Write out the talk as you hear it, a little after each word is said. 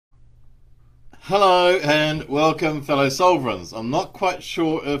Hello and welcome, fellow Sovereigns. I'm not quite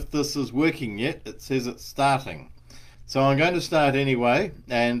sure if this is working yet. It says it's starting. So I'm going to start anyway,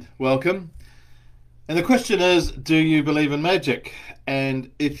 and welcome. And the question is, do you believe in magic?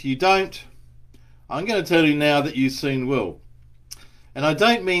 And if you don't, I'm going to tell you now that you soon will. And I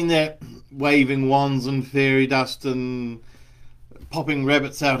don't mean that waving wands and fairy dust and popping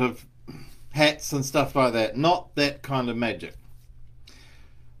rabbits out of hats and stuff like that. Not that kind of magic.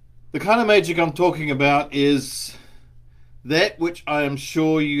 The kind of magic I'm talking about is that which I am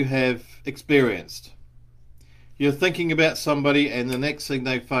sure you have experienced. You're thinking about somebody and the next thing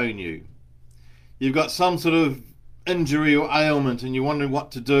they phone you. You've got some sort of injury or ailment and you're wondering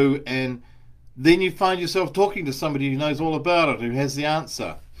what to do, and then you find yourself talking to somebody who knows all about it, who has the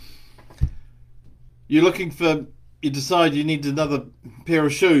answer. You decide you need another pair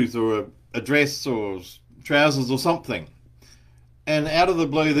of shoes or a dress or trousers or something. And out of the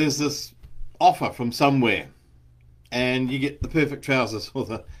blue, there's this offer from somewhere, and you get the perfect trousers or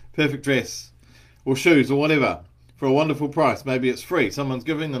the perfect dress or shoes or whatever for a wonderful price. Maybe it's free. Someone's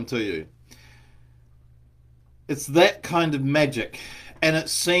giving them to you. It's that kind of magic, and it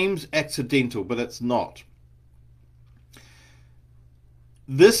seems accidental, but it's not.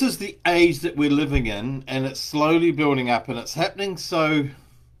 This is the age that we're living in, and it's slowly building up, and it's happening so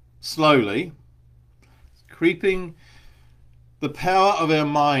slowly. It's creeping. The power of our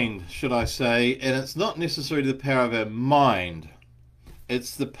mind, should I say, and it's not necessarily the power of our mind,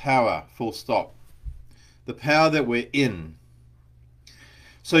 it's the power, full stop. The power that we're in.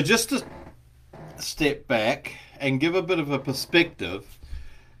 So just to step back and give a bit of a perspective,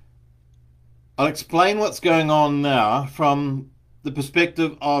 I'll explain what's going on now from the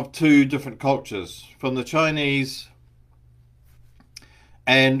perspective of two different cultures, from the Chinese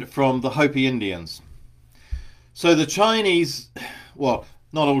and from the Hopi Indians. So the Chinese, well,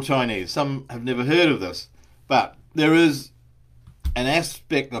 not all Chinese, some have never heard of this, but there is an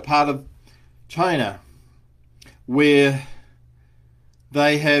aspect, a part of China where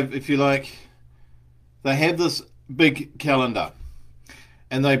they have, if you like, they have this big calendar,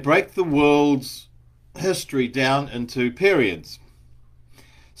 and they break the world's history down into periods.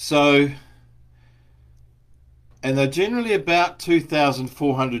 So, and they're generally about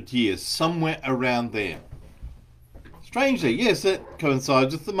 2,400 years, somewhere around there. Strangely, yes, it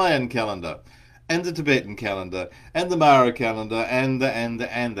coincides with the Mayan calendar, and the Tibetan calendar, and the Mara calendar, and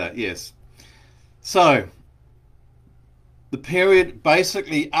the, yes. So, the period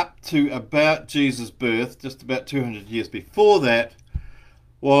basically up to about Jesus' birth, just about 200 years before that,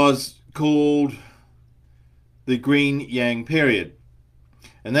 was called the Green Yang period.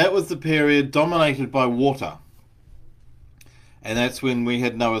 And that was the period dominated by water. And that's when we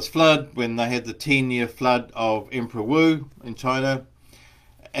had Noah's flood, when they had the 10-year flood of Emperor Wu in China.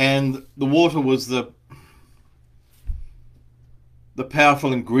 And the water was the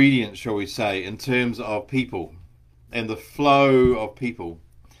powerful ingredient, shall we say, in terms of people and the flow of people.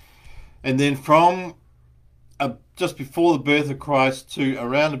 And then from just before the birth of Christ to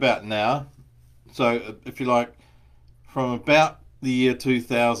around about now, so if you like, from about the year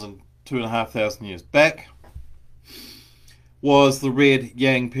 2000, 2,500 years back, was the red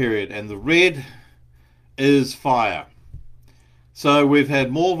Yang period, and the red is fire. So we've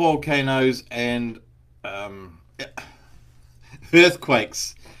had more volcanoes and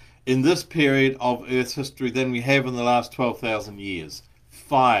earthquakes in this period of Earth's history than we have in the last 12,000 years.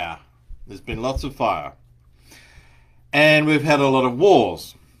 Fire. There's been lots of fire. And we've had a lot of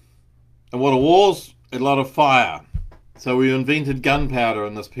wars. And what are wars? A lot of fire. So we invented gunpowder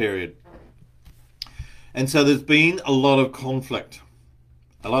in this period. And so there's been a lot of conflict,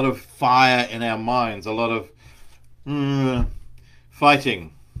 a lot of fire in our minds, a lot of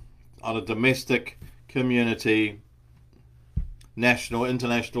fighting on a domestic, community, national,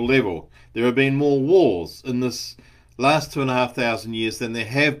 international level. There have been more wars in this last 2,500 years than there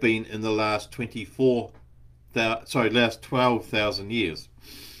have been in the last 12,000 years.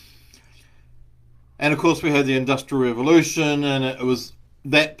 And of course we had the Industrial Revolution, and it was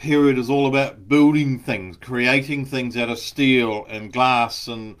that period is all about building things, creating things out of steel and glass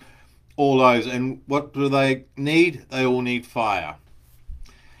and all those. And what do they need? They all need fire.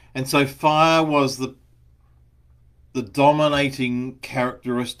 And so fire was the dominating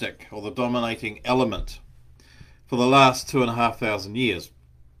characteristic, or the dominating element, for the last 2,500 years.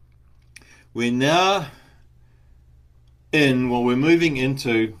 We're now we're moving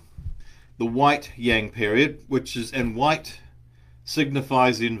into the white Yang period, and white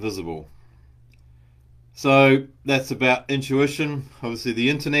signifies the invisible. So that's about intuition, obviously the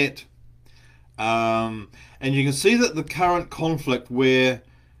internet, and you can see that the current conflict where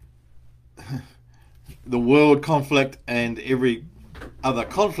the world conflict and every other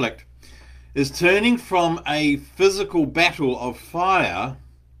conflict is turning from a physical battle of fire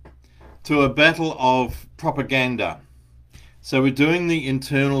to a battle of propaganda. So we're doing the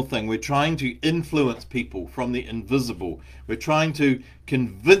internal thing. We're trying to influence people from the invisible. We're trying to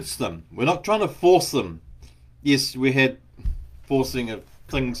convince them. We're not trying to force them. Yes, we had forcing of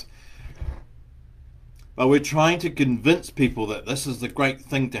things, but we're trying to convince people that this is the great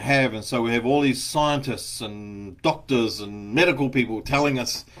thing to have. And so we have all these scientists and doctors and medical people telling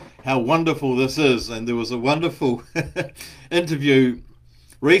us how wonderful this is. And there was a wonderful interview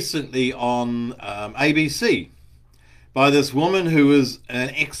recently on ABC by this woman who is an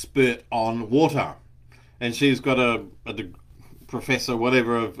expert on water. And she's got a professor,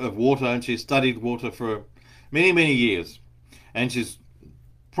 whatever, of water, and she's studied water for many, many years. And she's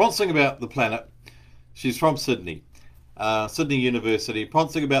prancing about the planet. She's from Sydney, Sydney University,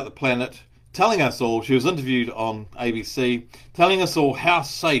 prancing about the planet, telling us all, she was interviewed on ABC, telling us all how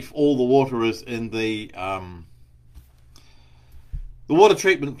safe all the water is in the water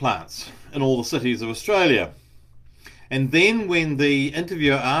treatment plants in all the cities of Australia. And then when the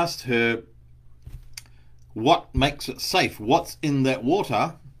interviewer asked her what makes it safe, what's in that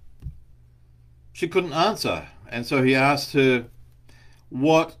water, she couldn't answer. And so he asked her,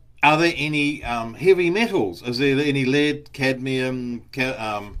 are there any heavy metals? Is there any lead, cadmium,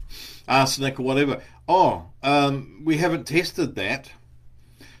 arsenic or whatever? We haven't tested that.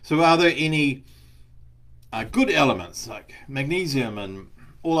 So are there any good elements like magnesium and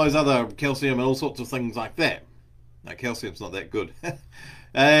all those other, calcium and all sorts of things like that? No, calcium's not that good.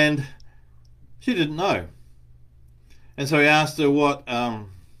 And she didn't know. And so he asked her what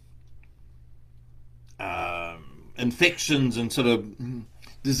infections and sort of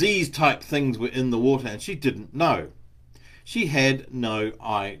disease type things were in the water, and she didn't know. She had no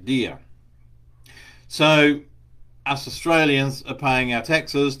idea. So us Australians are paying our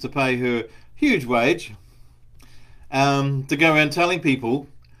taxes to pay her huge wage to go around telling people,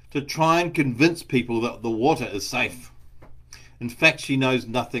 to try and convince people that the water is safe. In fact, she knows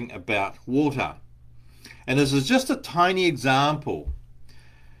nothing about water. And this is just a tiny example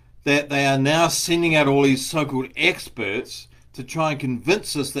that they are now sending out all these so-called experts to try and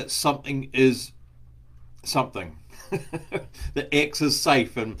convince us that something is something. That X is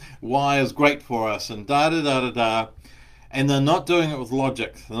safe and Y is great for us and da-da-da-da-da. And they're not doing it with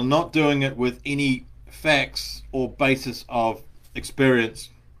logic. They're not doing it with any facts or basis of experience.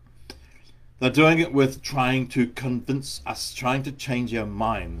 They're doing it with trying to convince us, trying to change our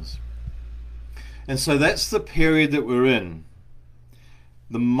minds. And so that's the period that we're in.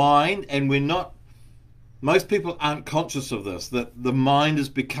 The mind, and we're not, most people aren't conscious of this, that the mind is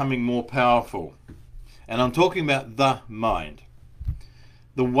becoming more powerful. And I'm talking about the mind.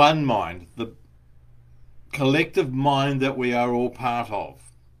 The one mind, the collective mind that we are all part of.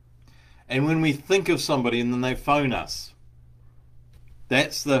 And when we think of somebody and then they phone us,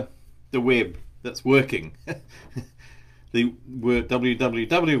 that's the web that's working. The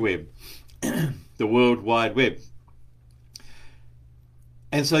www web, the World Wide Web.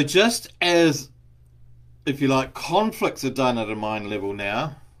 And so just as, if you like, conflicts are done at a mind level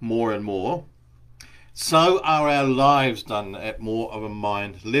now, more and more, so are our lives done at more of a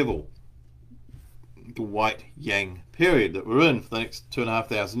mind level. The white yang period that we're in for the next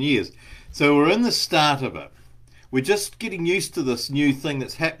 2,500 years. So we're in the start of it. We're just getting used to this new thing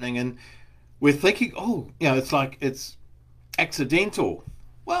that's happening, and we're thinking, it's like it's accidental.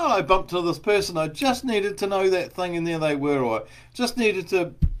 Well, I bumped into this person, I just needed to know that thing, and there they were, or just needed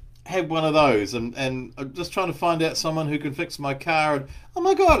to have one of those, and I'm just trying to find out someone who can fix my car, and oh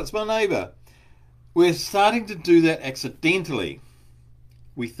my God, it's my neighbour. We're starting to do that accidentally,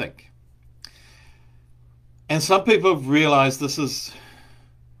 we think. And some people have realised this is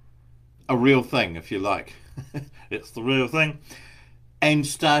a real thing, if you like. It's the real thing. And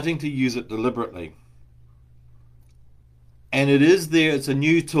starting to use it deliberately. And it is there, it's a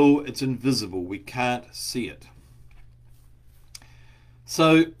new tool, it's invisible, we can't see it.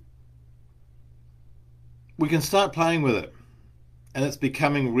 So we can start playing with it, and it's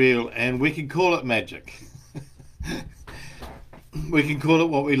becoming real, and we can call it magic. We can call it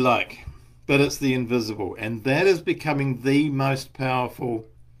what we like, but it's the invisible, and that is becoming the most powerful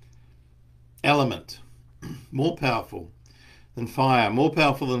element. More powerful than fire, more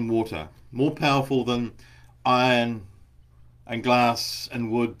powerful than water, more powerful than iron and glass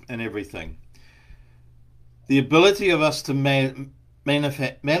and wood and everything. The ability of us to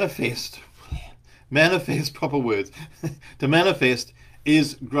manifest, proper words, to manifest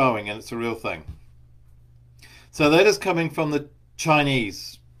is growing, and it's a real thing. So that is coming from the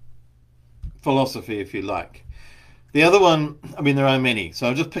Chinese philosophy, if you like. The other one, I mean, there are many, so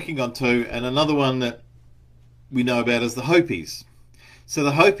I'm just picking on two, and another one that we know about is the Hopis. So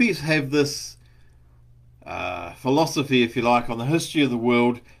the Hopis have this philosophy, if you like, on the history of the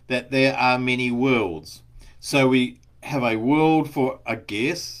world, that there are many worlds. So we have a world for, I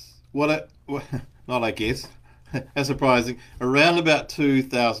guess, not I guess, that's surprising, around about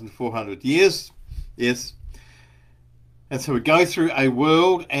 2,400 years, yes. And so we go through a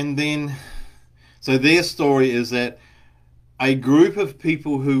world, and then, so their story is that a group of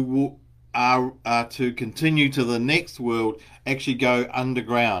people who are to continue to the next world actually go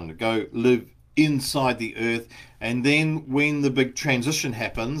underground, go live inside the earth, and then when the big transition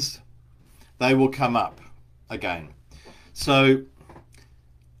happens, they will come up again. So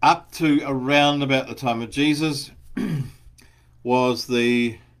up to around about the time of Jesus was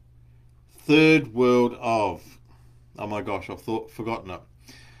the third world of, oh my gosh, I've forgotten it.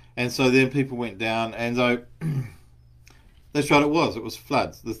 And so then people went down, and so that's right, it was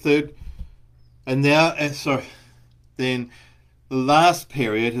floods. The third, and now, and so then the last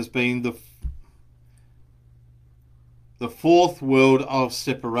period has been the fourth world of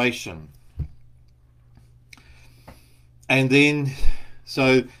separation. And then,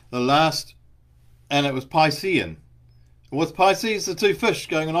 so the last, and it was Piscean. What's Pisces? The two fish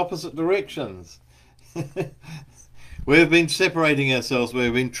going in opposite directions. We've been separating ourselves.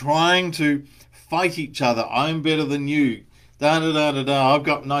 We've been trying to fight each other. I'm better than you. Da da da da da. I've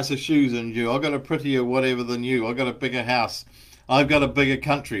got nicer shoes than you. I've got a prettier whatever than you. I've got a bigger house. I've got a bigger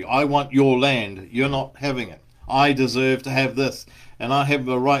country. I want your land. You're not having it. I deserve to have this, and I have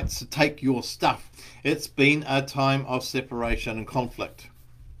the rights to take your stuff. It's been a time of separation and conflict,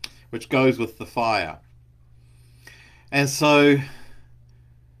 which goes with the fire. And so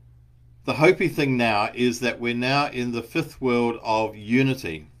the Hopi thing now is that we're now in the fifth world of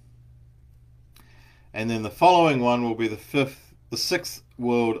unity. And then the following one will be the sixth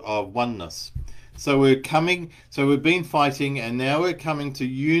world of oneness. So we've been fighting, and now we're coming to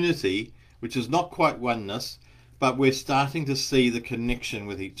unity, which is not quite oneness, but we're starting to see the connection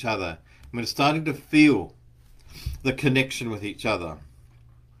with each other. We're starting to feel the connection with each other.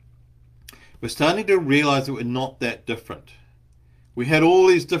 We're starting to realize that we're not that different. We had all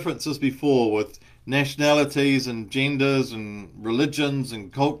these differences before with nationalities and genders and religions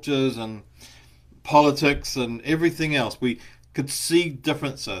and cultures and politics and everything else. We could see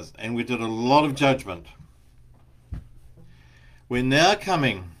differences, and we did a lot of judgment. We're now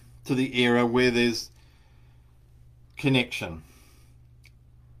coming to the era where there's connection.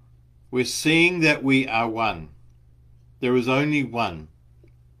 We're seeing that we are one. There is only one.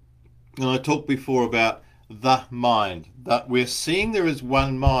 And I talked before about the mind. That we're seeing there is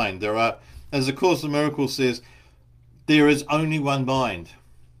one mind. There are, as the Course in Miracles says, there is only one mind.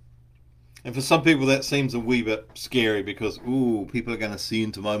 And for some people that seems a wee bit scary because, ooh, people are going to see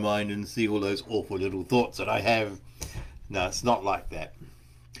into my mind and see all those awful little thoughts that I have. No, it's not like that.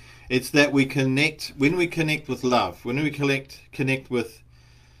 It's that we connect, when we connect with love, when we connect with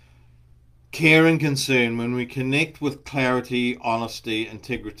care and concern, when we connect with clarity, honesty,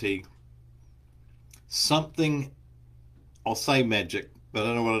 integrity, something, I'll say magic, but I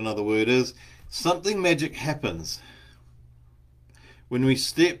don't know what another word is, something magic happens when we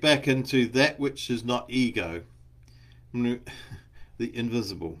step back into that which is not ego, the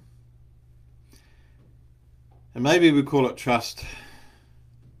invisible. And maybe we call it trust.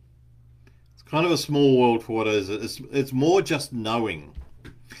 It's kind of a small world for what it is. It's more just knowing.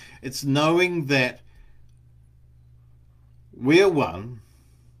 It's knowing that we're one,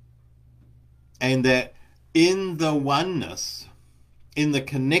 and that in the oneness, in the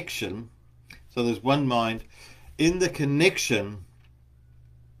connection, so there's one mind, in the connection,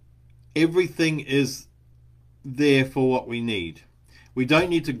 everything is there for what we need. We don't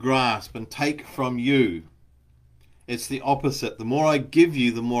need to grasp and take from you. It's the opposite. The more I give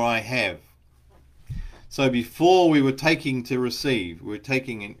you, the more I have. So before we were taking to receive, we were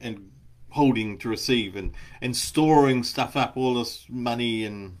taking and holding to receive and storing stuff up, all this money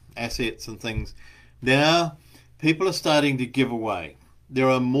and assets and things. Now people are starting to give away. There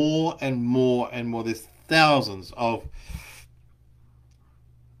are more and more and more. There's thousands of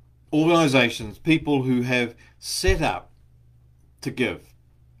organizations, people who have set up to give.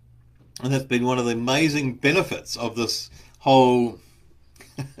 And that's been one of the amazing benefits of this whole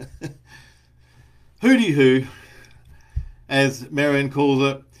hooty-hoo, as Marion calls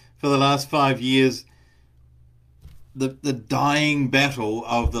it, for the last 5 years. The dying battle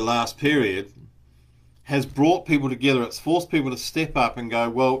of the last period has brought people together. It's forced people to step up and go,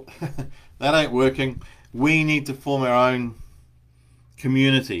 well, that ain't working. We need to form our own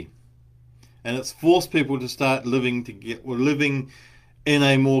community. And it's forced people to start living in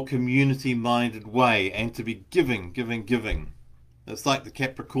a more community-minded way and to be giving. It's like the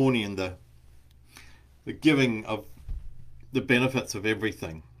Capricornian, the giving of the benefits of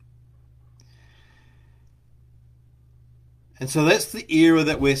everything. And so that's the era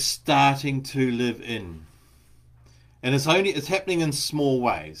that we're starting to live in. And it's happening in small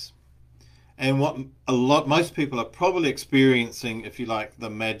ways. And what most people are probably experiencing, if you like, the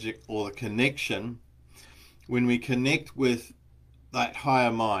magic or the connection, when we connect with that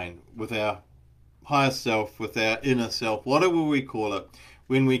higher mind, with our higher self, with our inner self, whatever we call it,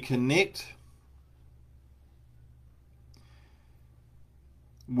 when we connect,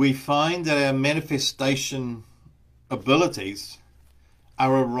 we find that our manifestation abilities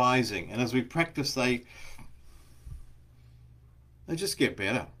are arising. And as we practice, they just get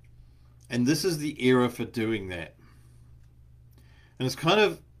better. And this is the era for doing that. And it's kind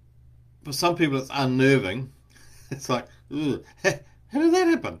of, for some people, it's unnerving. It's like, ugh, how did that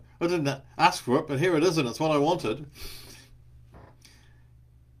happen? I didn't ask for it, but here it is, and it's what I wanted.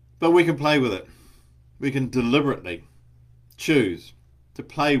 But we can play with it. We can deliberately choose to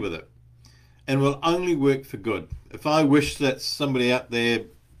play with it. And will only work for good. If I wish that somebody out there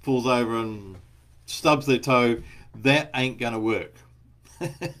falls over and stubs their toe, that ain't going to work.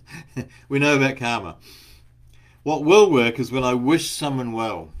 We know about karma. What will work is when I wish someone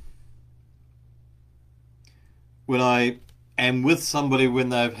well. When I am with somebody when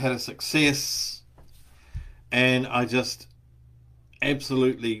they've had a success, and I just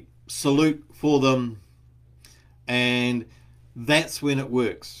absolutely salute for them, and that's when it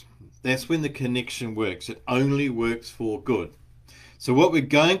works. That's when the connection works. It only works for good. So what we're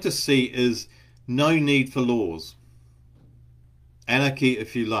going to see is no need for laws. Anarchy,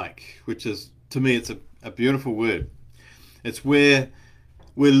 if you like, which is, to me, it's a beautiful word. It's where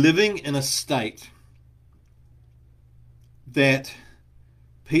we're living in a state that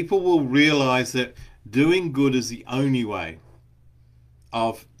people will realize that doing good is the only way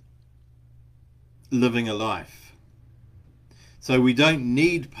of living a life. So we don't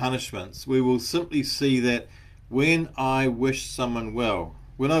need punishments. We will simply see that when I wish someone well,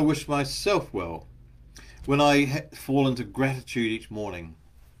 when I wish myself well, when I fall into gratitude each morning,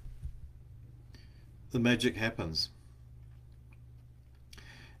 the magic happens.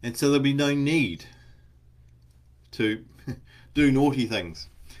 And so there'll be no need to do naughty things.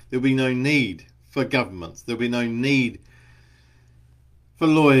 There'll be no need for governments. There'll be no need for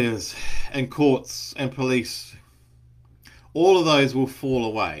lawyers and courts and police. All of those will fall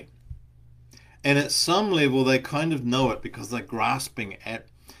away. And at some level they kind of know it because they're grasping at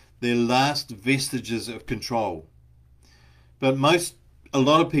their last vestiges of control. But a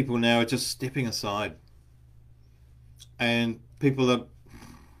lot of people now are just stepping aside. And people are,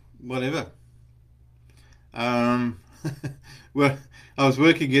 whatever. Well, I was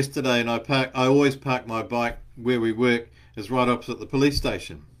working yesterday and I always park my bike where we work is right opposite the police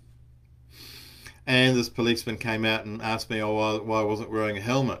station. And this policeman came out and asked me why I wasn't wearing a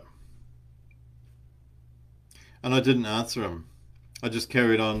helmet. And I didn't answer him. I just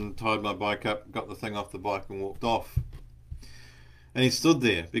carried on, tied my bike up, got the thing off the bike and walked off. And he stood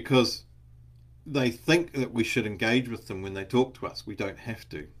there because they think that we should engage with them when they talk to us. We don't have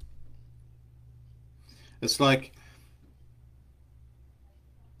to. It's like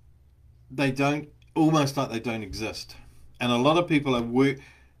almost like they don't exist. And a lot of people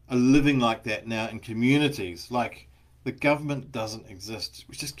are living like that now in communities, like the government doesn't exist.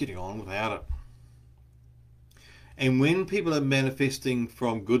 We're just getting on without it. And when people are manifesting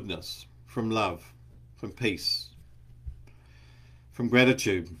from goodness, from love, from peace, from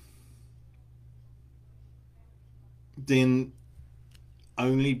gratitude, then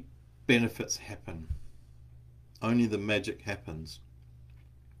only benefits happen. Only the magic happens.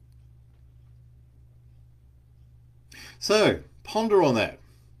 So, ponder on that.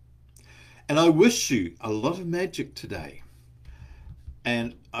 And I wish you a lot of magic today.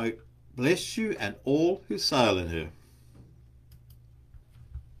 And I bless you and all who sail in her.